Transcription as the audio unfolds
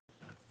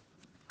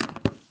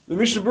The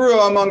Mishnah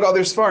Berurah, among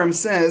other Sfarim,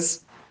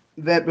 says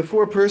that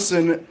before a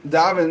person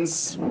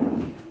davens,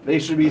 they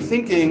should be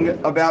thinking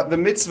about the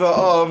mitzvah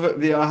of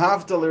the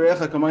Ahavta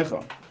L'Recha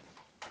Kamecha,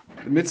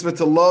 the mitzvah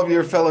to love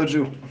your fellow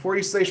Jew. Before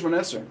you say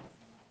Shemona Esrei,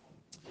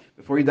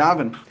 before you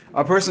daven,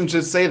 a person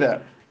should say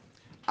that.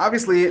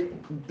 Obviously,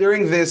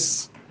 during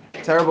this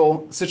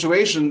terrible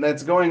situation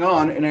that's going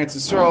on in Eretz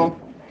Yisrael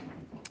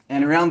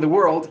and around the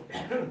world,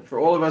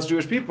 for all of us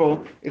Jewish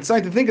people, it's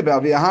something to think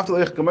about. V'ahavta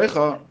L'Recha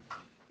Kamecha.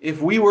 If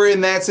we were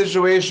in that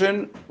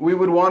situation, we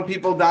would want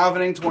people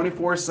davening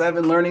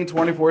 24/7, learning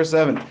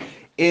 24/7.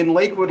 In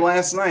Lakewood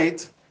last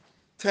night,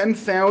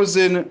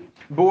 10,000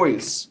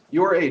 boys,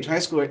 your age, high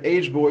school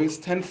age boys,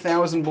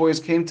 10,000 boys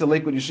came to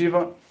Lakewood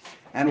Yeshiva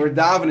and were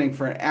davening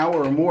for an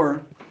hour or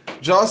more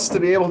just to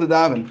be able to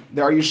daven.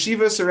 There are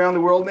yeshivas around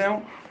the world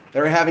now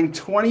that are having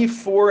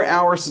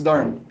 24-hour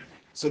Siddharim.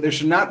 So there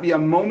should not be a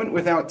moment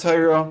without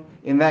Torah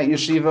in that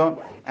yeshiva.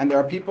 And there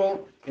are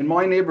people in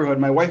my neighborhood,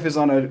 my wife is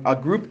on a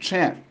group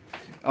chat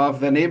of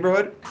the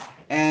neighborhood,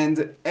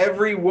 and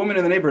every woman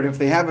in the neighborhood, if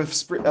they have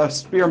a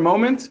spare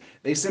moment,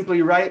 they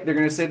simply write, they're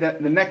going to say that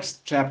in the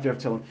next chapter of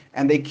Tehillim.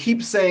 And they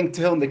keep saying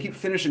Tehillim, they keep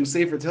finishing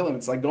Sefer Tehillim.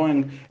 It's like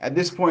going, at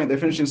this point, they're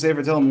finishing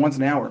Sefer Tehillim once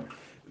an hour.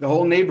 The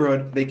whole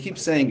neighborhood, they keep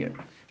saying it.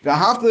 You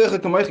got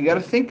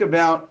to think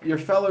about your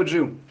fellow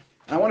Jew.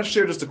 And I want to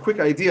share just a quick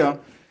idea.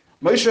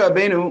 Moshe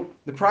Rabbeinu,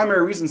 the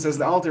primary reason, says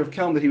the Alter of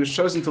Kelm, that he was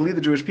chosen to lead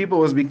the Jewish people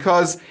was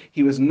because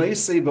he was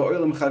Neisei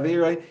Ba'olam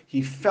Chaverei.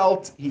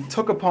 He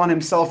took upon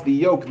himself the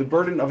yoke, the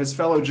burden of his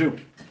fellow Jew.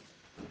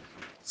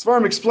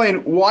 Svarim explain,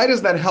 why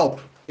does that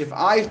help? If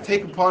I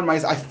take upon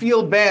myself, I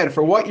feel bad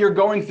for what you're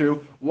going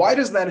through, why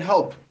does that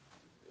help?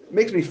 It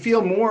makes me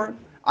feel more.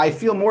 I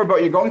feel more about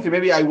what you're going through.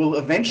 Maybe I will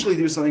eventually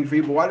do something for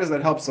you, but why does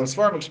that help? So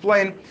Svarim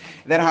explain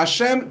that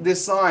Hashem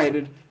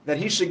decided that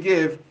he should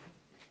give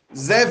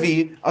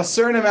Zevi a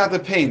certain amount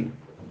of pain.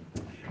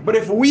 But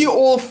if we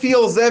all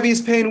feel Zevi's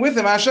pain with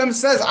him, Hashem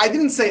says, I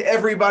didn't say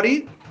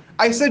everybody,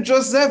 I said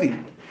just Zevi.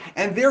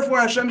 And therefore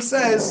Hashem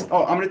says,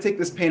 oh, I'm going to take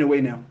this pain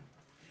away now.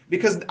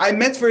 Because I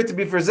meant for it to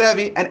be for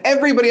Zevi, and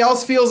everybody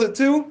else feels it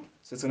too,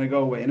 so it's going to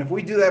go away. And if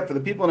we do that for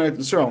the people in Eretz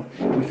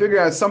Yisrael, we figure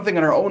out something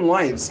in our own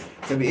lives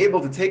to be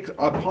able to take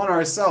upon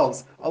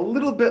ourselves a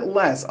little bit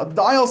less,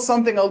 dial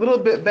something a little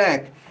bit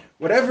back,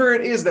 whatever it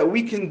is that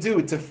we can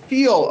do to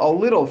feel a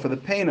little for the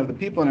pain of the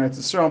people in Eretz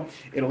Yisrael,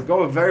 it'll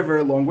go a very,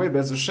 very long way.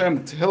 Be'ez Hashem,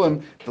 the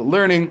Tehillim, the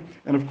learning,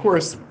 and of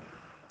course,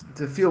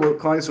 to feel what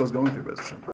Klal Yisrael is going through. Be'ez Hashem.